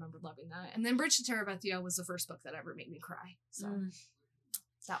just remember loving that. And then Bridge to Terabithia was the first book that ever made me cry. So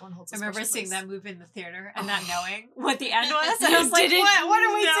that one holds a I remember special seeing place. that movie in the theater and not knowing what the end was. And I was like, Didn't what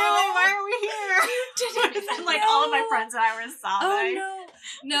are we know. doing? Why are we here? And like all of my friends and I were sobbing. Oh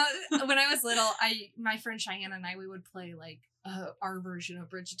no. No, when I was little, my friend Cheyenne and I, we would play like our version of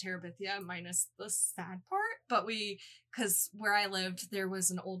Bridge of Terabithia minus the sad part. But because where I lived, there was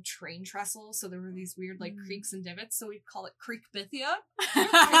an old train trestle, so there were these weird like creeks and divots, so we'd call it Creekbithia.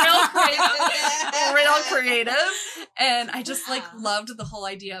 Real creative. And I just like loved the whole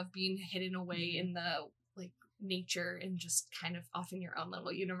idea of being hidden away in the like nature and just kind of off in your own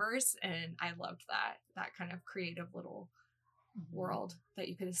little universe. And I loved that kind of creative little world that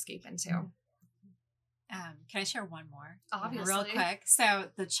you could escape into. Can I share one more? Obviously. Real quick. So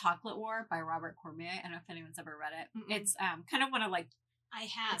The Chocolate War by Robert Cormier. I don't know if anyone's ever read it. Mm-mm. It's kind of one of like, I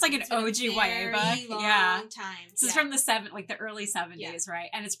have. It's like an been a OG YA very book. long Yeah. time. this is from the early 70s, right?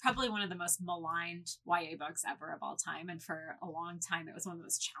 And it's probably one of the most maligned YA books ever of all time. And for a long time, it was one of the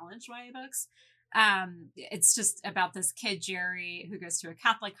most challenged YA books. It's just about this kid, Jerry, who goes to a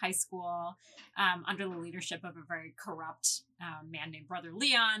Catholic high school under the leadership of a very corrupt man named Brother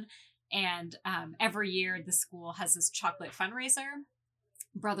Leon. And every year the school has this chocolate fundraiser.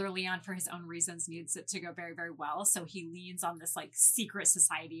 Brother Leon, for his own reasons, needs it to go very, very well. So he leans on this like secret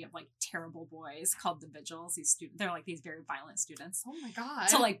society of like terrible boys called the Vigils. They're like these very violent students. Oh my God.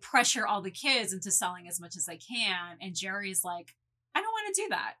 To like pressure all the kids into selling as much as they can. And Jerry's like, I don't want to do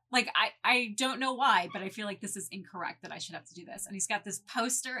that. Like, I don't know why, but I feel like this is incorrect that I should have to do this. And he's got this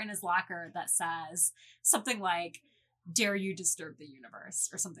poster in his locker that says something like, dare you disturb the universe,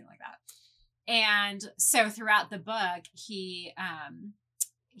 or something like that. And so throughout the book, he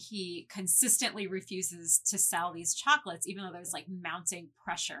consistently refuses to sell these chocolates, even though there's like mounting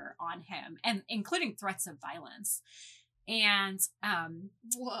pressure on him, and including threats of violence. And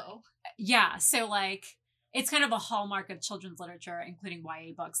whoa. Yeah, so like it's kind of a hallmark of children's literature, including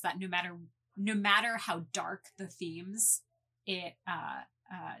YA books, that no matter how dark the themes it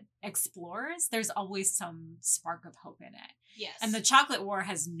explores, there's always some spark of hope in it. Yes. And The Chocolate War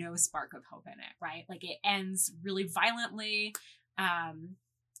has no spark of hope in it, right? Like it ends really violently.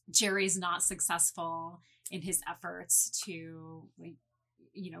 Jerry's not successful in his efforts to, like,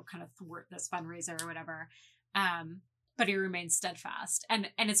 you know, kind of thwart this fundraiser or whatever. But he remains steadfast. And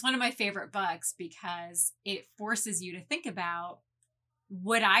it's one of my favorite books because it forces you to think about,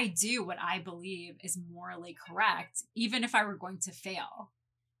 would I do what I believe is morally correct, even if I were going to fail,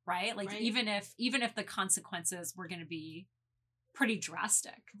 right? Like, Right. even if the consequences were going to be pretty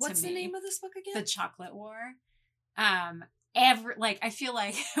drastic. What's to the me. name of this book again? The Chocolate War. I feel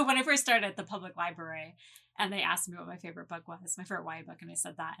like when I first started at the public library and they asked me what my favorite book was, my favorite YA book, and I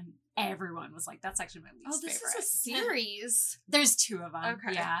said that, and everyone was like, that's actually my least this favorite. is a series. There's 2 of them.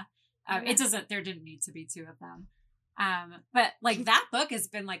 Okay. Yeah. Okay. There didn't need to be 2 of them. But like that book has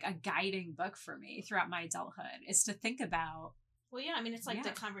been like a guiding book for me throughout my adulthood, is to think about. Well, yeah, I mean, it's like Yeah.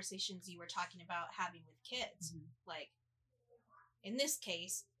 the conversations you were talking about having with kids. Mhm. Like, in this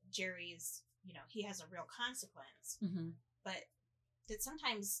case, Jerry's, you know, he has a real consequence. But that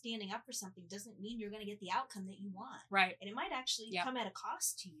sometimes standing up for something doesn't mean you're going to get the outcome that you want. Right. And it might actually Yep. come at a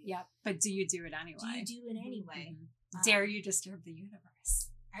cost to you. Yep. But do you do it anyway? Do you do it anyway? Mhm. Dare you disturb the universe?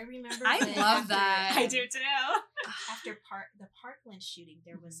 I remember I when love after- that. I do too. After the Parkland shooting,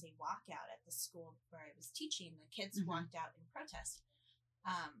 there was a walkout at the school where I was teaching. The kids Mhm. walked out in protest.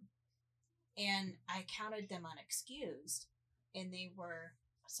 And I counted them unexcused. And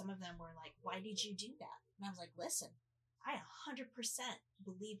some of them were like, why did you do that? And I was like, listen, I 100%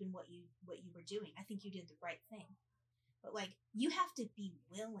 believe in what you were doing. I think you did the right thing. But like, you have to be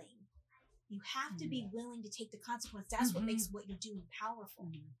willing. You have to be willing to take the consequence. That's what makes what you're doing powerful.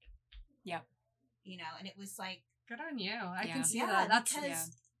 Yep. You know, and it was like, Good on you. I Yeah. can see yeah, that. That's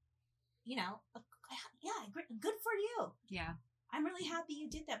because, you know, good for you. Yeah. I'm really happy you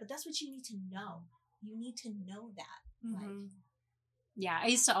did that, but that's what you need to know. You need to know that. Mhm. Yeah, I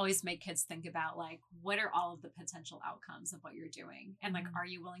used to always make kids think about, like, what are all of the potential outcomes of what you're doing? And, like, are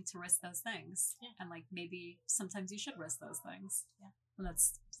you willing to risk those things? Yeah. And, like, maybe sometimes you should risk those things. Yeah. And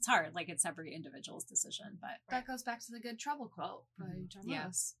it's hard. Like, it's every individual's decision, but. That goes back to the good trouble quote by John Yeah.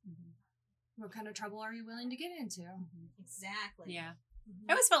 Lewis. What kind of trouble are you willing to get into? Exactly. Yeah. Mhm.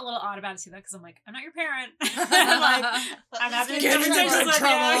 I always felt a little odd about it too, though, because I'm like, I'm not your parent. Like, But I'm let's having get into conversations with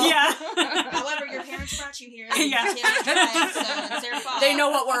trouble. you. Yeah. However, your parents brought you here. Yeah. You can't try, so it's their fault. They know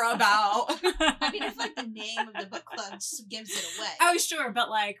what we're about. I mean, I feel like the name of the book club just gives it away. Oh, sure. But,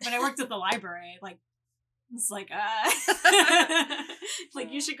 like, when I worked at the library, like, it's like,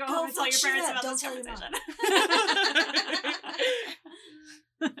 like, you should go home and tell your fuck shit parents up. about Don't this tell your conversation.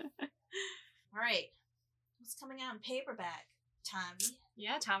 All right. What's coming out in paperback, Tommy?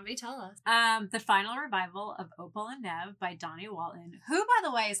 Yeah, Tomby, tell us. The final revival of Opal and Nev by Donnie Walton, who, by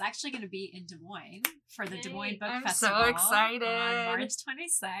the way, is actually going to be in Des Moines for the Des Moines Book I'm Festival. so excited. On March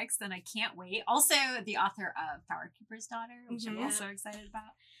 26th, and I can't wait. Also, the author of Flower Keeper's Daughter, which I'm Mhm. also excited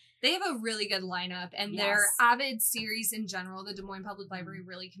about. They have a really good lineup, and Yes. their Avid series in general, the Des Moines Public Library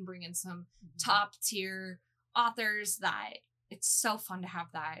really can bring in some top tier authors that it's so fun to have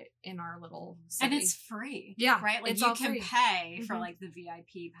that in our little city. And it's free. Yeah, Right? Like it's you all can free. pay for Mhm. like the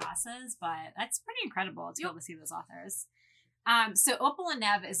VIP passes, but that's pretty incredible to be Yep. able to see those authors. So Opal and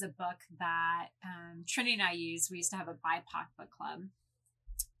Nev is a book that Trinity and I use. We used to have a BIPOC book club.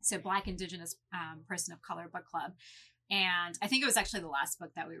 So Black, Indigenous, Person of Color book club. And I think it was actually the last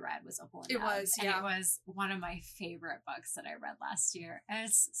book that we read was Opal and It Nev. was, And yeah. it was one of my favorite books that I read last year. And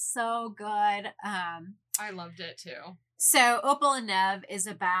it's so good. I loved it too. So Opal and Nev is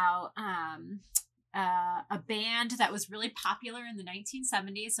about a band that was really popular in the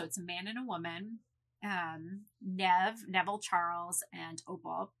 1970s. So it's a man and a woman, Neville Charles and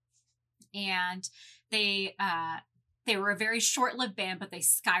Opal, and they were a very short-lived band, but they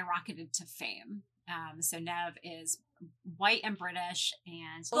skyrocketed to fame. So Nev is white and British,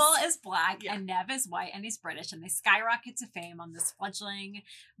 and Opal is black, Yeah. and Nev is white and he's British, and they skyrocket to fame on this fledgling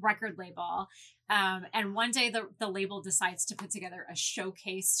record label. And one day the label decides to put together a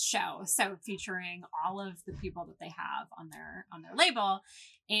showcase show, so featuring all of the people that they have on their label.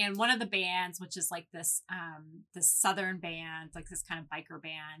 And one of the bands, which is like this Southern band, like this kind of biker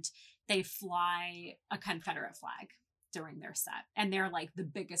band, they fly a Confederate flag during their set, and they're like the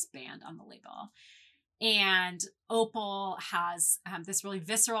biggest band on the label. And Opal has this really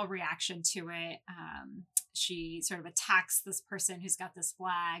visceral reaction to it. She sort of attacks this person who's got this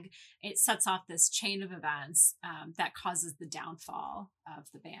flag. It sets off this chain of events that causes the downfall of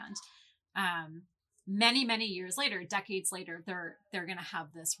the band. Many years later, decades later, they're going to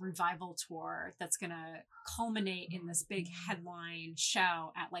have this revival tour that's going to culminate in this big headline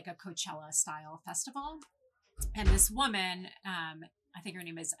show at like a Coachella style festival. And this woman, I think her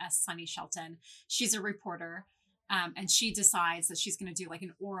name is Sunny Shelton. She's a reporter, and she decides that she's going to do like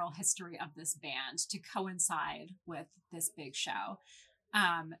an oral history of this band to coincide with this big show.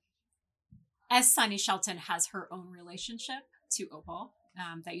 As Sunny Shelton has her own relationship to Opal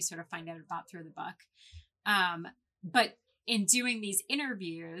that you sort of find out about through the book. But in doing these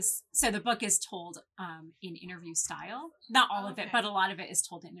interviews, so the book is told in interview style. Not all of it, but a lot of it is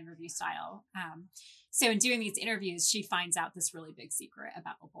told in interview style. So in doing these interviews, she finds out this really big secret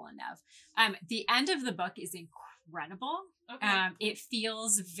about Opal and Nev. The end of the book is incredible. Okay. It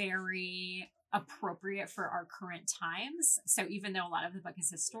feels very appropriate for our current times. So even though a lot of the book is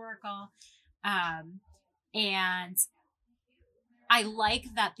historical, and I like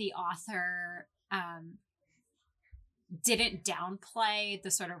that the author didn't downplay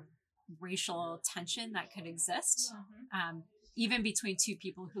the sort of racial tension that could exist, even between two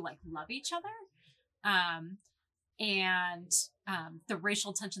people who like love each other. And the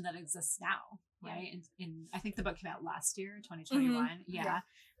racial tension that exists now, right? In I think the book came out last year, 2021. Yeah.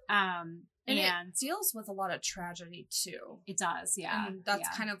 And And it deals with a lot of tragedy too. it does, yeah. And that's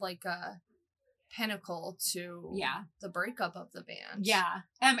yeah. kind of like a pinnacle to Yeah. the breakup of the band. Yeah.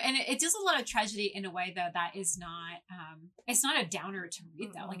 And it does a lot of tragedy in a way though that is not it's not a downer to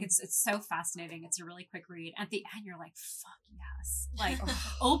read though. Like it's so fascinating. It's a really quick read. At the end you're like, fuck yes. Like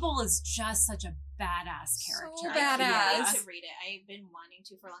Opal is just such a badass character. So I badass. can't Yeah. wait to read it. I've been wanting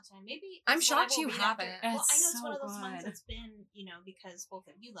to for a long time. Maybe I'm it's one I shocked will you read after- haven't. Well, I know It's it's one of so those ones good. that's been, because both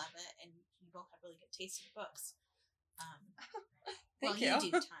of you love it and you both have really good taste in books. Thank well, you.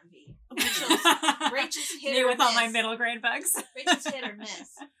 do, Tom B. Rachel's hit Me or with all my miss. middle grade books. Rachel's hit or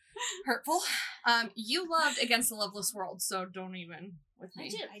miss. Hurtful. You loved Against the Loveless World, so don't even with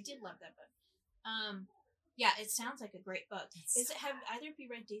me. I did love that book. Yeah, it sounds like a great book. Have either of you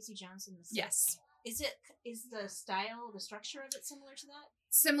read Daisy Jones and the Six? Yes. Is the style, the structure of it similar to that?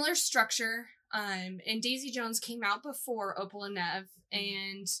 Similar structure. And Daisy Jones came out before Opal and Nev,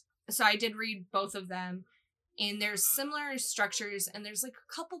 and so I did read both of them. And there's similar structures, and there's like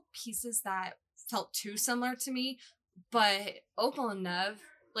a couple pieces that felt too similar to me, but Opal and Nev,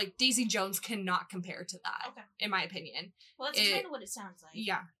 like Daisy Jones cannot compare to that, Okay. in my opinion. Well, that's kind of what it sounds like.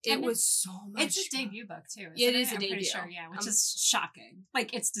 Yeah, And it was so much. It's a fun. debut book too. Yeah, it isn't is a I'm pretty debut. Sure, yeah, which is shocking.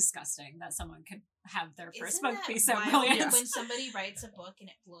 Like it's disgusting that someone could have their first Isn't book that be so wild brilliant. when somebody writes a book and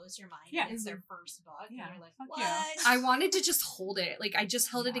it blows your mind Yeah. and it's their first book Yeah, and you're like, fuck what? yeah. I wanted to just hold it. Like I just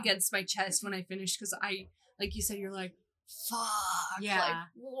held it Yeah. against my chest when I finished because I, like you said, you're like, fuck. Yeah. Like,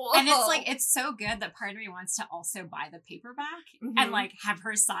 whoa. And it's like, it's so good that part of me wants to also buy the paperback and like have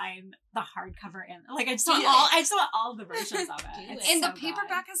her sign the hardcover in. Like I just want all the versions of it. Do It's it. and so the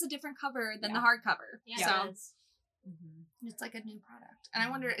paperback has a different cover than Yeah. the hardcover. Yeah, So it is. good. Mhm. it's like a new product. And I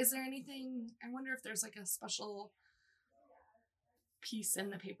wonder, is there anything, I wonder if there's like a special piece in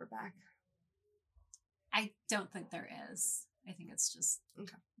the paperback. I don't think there is. I think it's just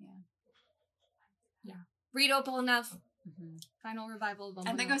Read Opal Enough, mhm. final revival of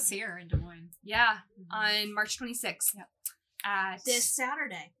And then go see her in Des Moines. Yeah, Mhm. on March 26th. Yep. At This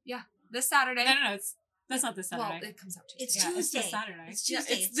Saturday. this Saturday. No, that's not this Saturday. Well, it comes out Tuesday. It's Yeah, it's Tuesday. this Saturday. It's Yeah,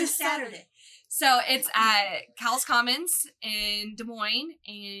 Tuesday. it's it's this this Saturday. So it's at Cal's Commons in Des Moines,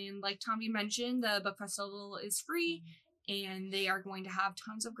 and like Tommy mentioned, the book festival is free, and they are going to have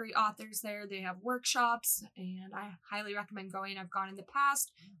tons of great authors there. They have workshops, and I highly recommend going. I've gone in the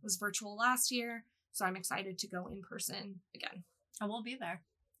past. It was virtual last year, so I'm excited to go in person again. And we'll be there.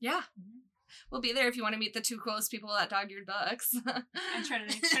 Yeah. We'll be there if you want to meet the two coolest people at Dog-Eared Books. And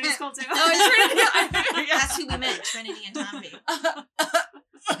Trinity. Trinity's cool too. Oh, and Trinity. That's who we met, Trinity and Tomby.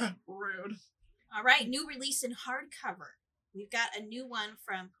 Rude. All right, new release in hardcover. We've got a new one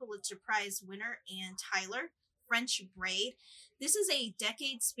from Pulitzer Prize winner Ann Tyler, French Braid. This is a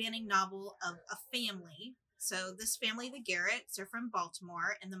decade-spanning novel of a family. So this family, the Garretts, are from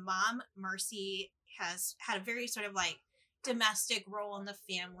Baltimore, and the mom, Mercy, has had a very sort of like domestic role in the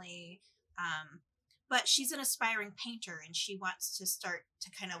family. But she's an aspiring painter, and she wants to start to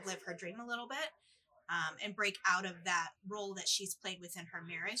kind of live her dream a little bit. And break out of that role that she's played within her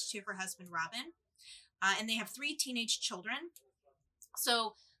marriage to her husband, Robin. And they have 3 teenage children.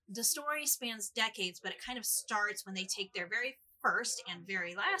 So the story spans decades, but it kind of starts when they take their very first and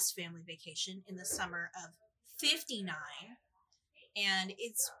very last family vacation in the summer of 59. And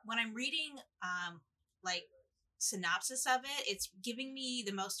it's, when I'm reading like synopsis of it, it's giving me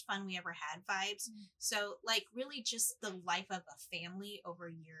the most fun we ever had vibes. So like really just the life of a family over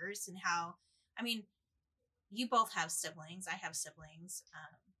years, and how, I mean, you both have siblings. I have siblings.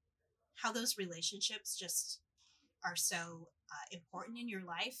 How those relationships just are so important in your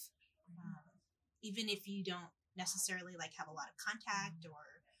life, even if you don't necessarily like have a lot of contact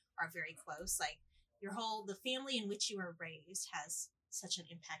or are very close. Like the family in which you were raised has such an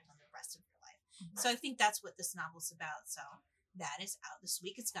impact on the rest of your life. So I think that's what this novel's about. So that is out this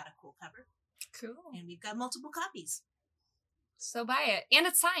week. It's got a cool cover, Cool. and we've got multiple copies. So buy it. And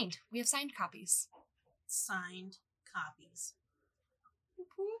it's signed. We have signed copies. Signed copies.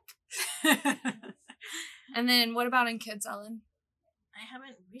 And then what about in kids, Ellen? I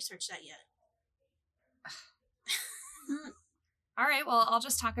haven't researched that yet. All right, well, I'll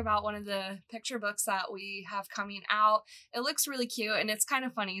just talk about one of the picture books that we have coming out. It looks really cute, and it's kind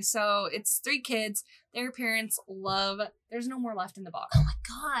of funny. So it's 3 kids. Their parents love There's No More Left in the Bottle. Oh my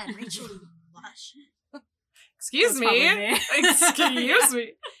God, Rachel Lush. Excuse That's me. probably me. Excuse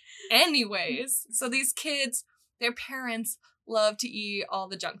me. Anyways, so these kids, their parents love to eat all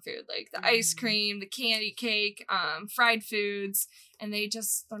the junk food, like the ice cream, the candy cake, fried foods, and they're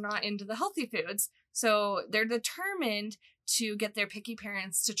not into the healthy foods. So they're determined to get their picky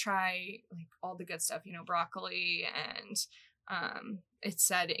parents to try like all the good stuff, broccoli, and it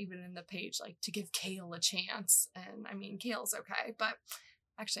said even in the page like to give kale a chance. And I mean, kale's okay, but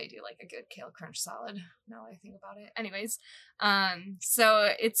actually I do like a good kale crunch salad now that I think about it. Anyways, so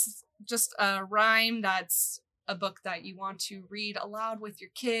it's just a rhyme that's a book that you want to read aloud with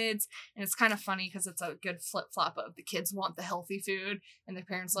your kids, and it's kind of funny because it's a good flip-flop of the kids want the healthy food and the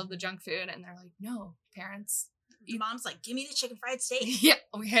parents love the junk food, and they're like, no, parents. The mom's like, give me the chicken fried steak. Yeah,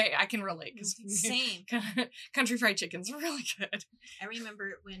 okay, I can relate because Same. country fried chicken's really good. I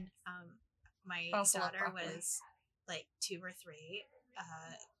remember when my Also love daughter broccoli. was like 2 or 3.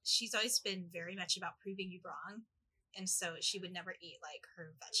 She's always been very much about proving you wrong, and so she would never eat like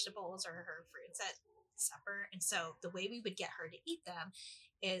her vegetables or her fruits at supper. And so the way we would get her to eat them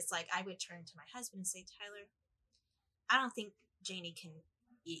is like I would turn to my husband and say, Tyler, I don't think Janie can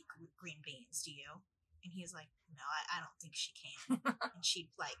eat green beans, do you? And he's like, no, I don't think she can. And she'd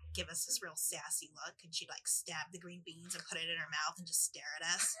like give us this real sassy look, and she'd like stab the green beans and put it in her mouth and just stare at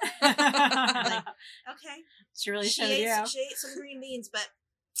us. Like, okay, She really she showed you. ate some green beans, but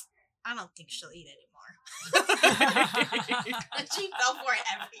I don't think she'll eat anymore. And she fell for it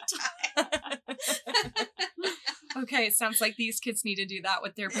every time. Okay, it sounds like these kids need to do that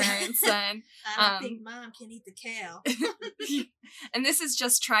with their parents then. I don't think mom can eat the kale. And this is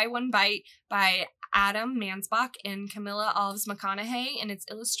just Try One Bite by Adam Mansbach and Camilla Alves McConaughey, and it's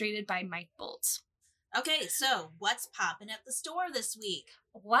illustrated by Mike Bolt. Okay, so what's popping at the store this week?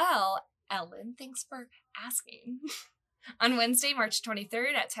 Well, Ellen, thanks for asking. On Wednesday, March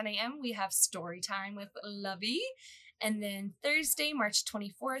 23rd at 10 a.m., we have Story Time with Lovey. And then Thursday, March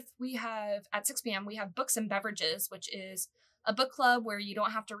 24th, we have, at 6 p.m., we have Books and Beverages, which is a book club where you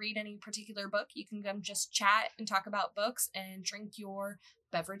don't have to read any particular book. You can come just chat and talk about books and drink your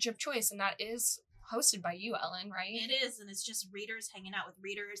beverage of choice. And that is hosted by you, Ellen, right? It is, and it's just readers hanging out with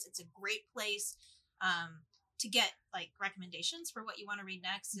readers. It's a great place to get like recommendations for what you want to read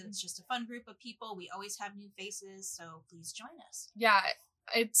next. Mm-hmm. It's just a fun group of people. We always have new faces, so please join us. Yeah,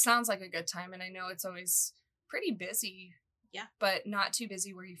 it sounds like a good time, and I know it's always pretty busy. Yeah. But not too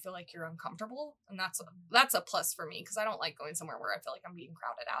busy where you feel like you're uncomfortable, and that's a plus for me because I don't like going somewhere where I feel like I'm being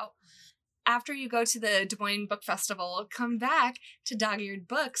crowded out. After you go to the Des Moines Book Festival, come back to Dog-Eared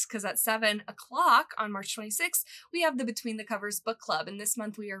Books because at 7 o'clock on March 26th, we have the Between the Covers Book Club. And this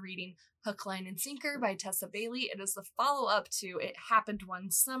month we are reading Hook, Line, and Sinker by Tessa Bailey. It is the follow-up to It Happened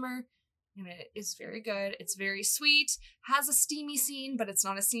One Summer, and it is very good. It's very sweet, has a steamy scene, but it's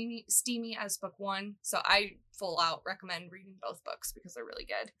not as steamy as book one. So I full out recommend reading both books because they're really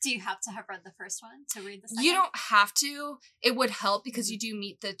good. Do you have to have read the first one to read the second? You don't have to. It would help because you do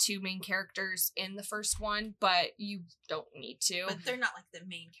meet the two main characters in the first one, but you don't need to. But they're not like the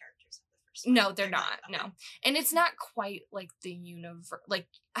main characters of the first one. No, they're not. Okay. No. And it's not quite like the universe, like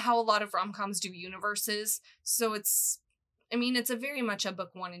how a lot of rom-coms do universes. So it's a very much a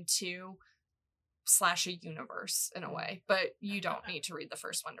book 1 and 2 / a universe in a way, but you don't need to read the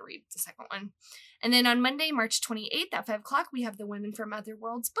first one to read the second one. And then on Monday, March 28th at 5 o'clock, we have the Women from Other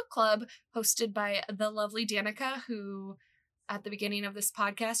Worlds book club hosted by the lovely Danica, who at the beginning of this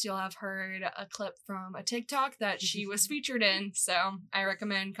podcast, you'll have heard a clip from a TikTok that she was featured in. So I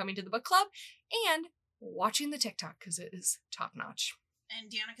recommend coming to the book club and watching the TikTok because it is top notch. And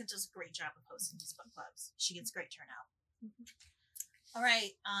Danica does a great job of hosting these book clubs. She gets great turnout. All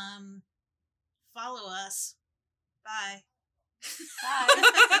right. Follow us. Bye.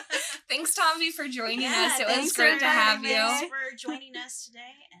 Bye. Thanks, Tommy, for joining us. It was thanks great for to have having you. me. Thanks for joining us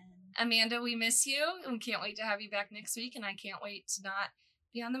today. And Amanda, we miss you. And we can't wait to have you back next week. And I can't wait to not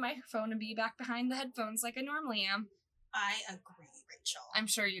be on the microphone and be back behind the headphones like I normally am. I agree, Rachel. I'm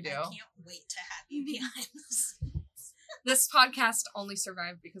sure you do. I can't wait to have you behind this. This podcast only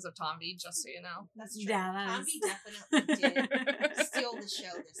survived because of Tommy, just so you know. That's true. Yeah, that Tommy is- definitely did steal the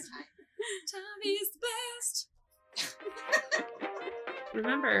show this time. Tommy's the best.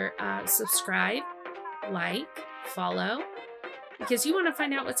 Remember, subscribe, like, follow, because you want to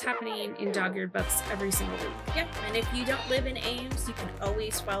find out what's happening in Dog-Eared Books every single week. Yep, and if you don't live in Ames, you can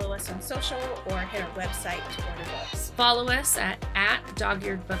always follow us on social or hit our website to order books. Follow us at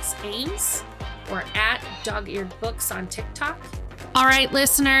Dog-Eared Books Ames or at Dog-Eared Books on TikTok. All right,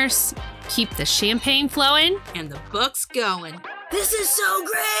 listeners, keep the champagne flowing. And the book's going. This is so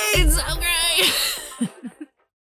great! It's so great!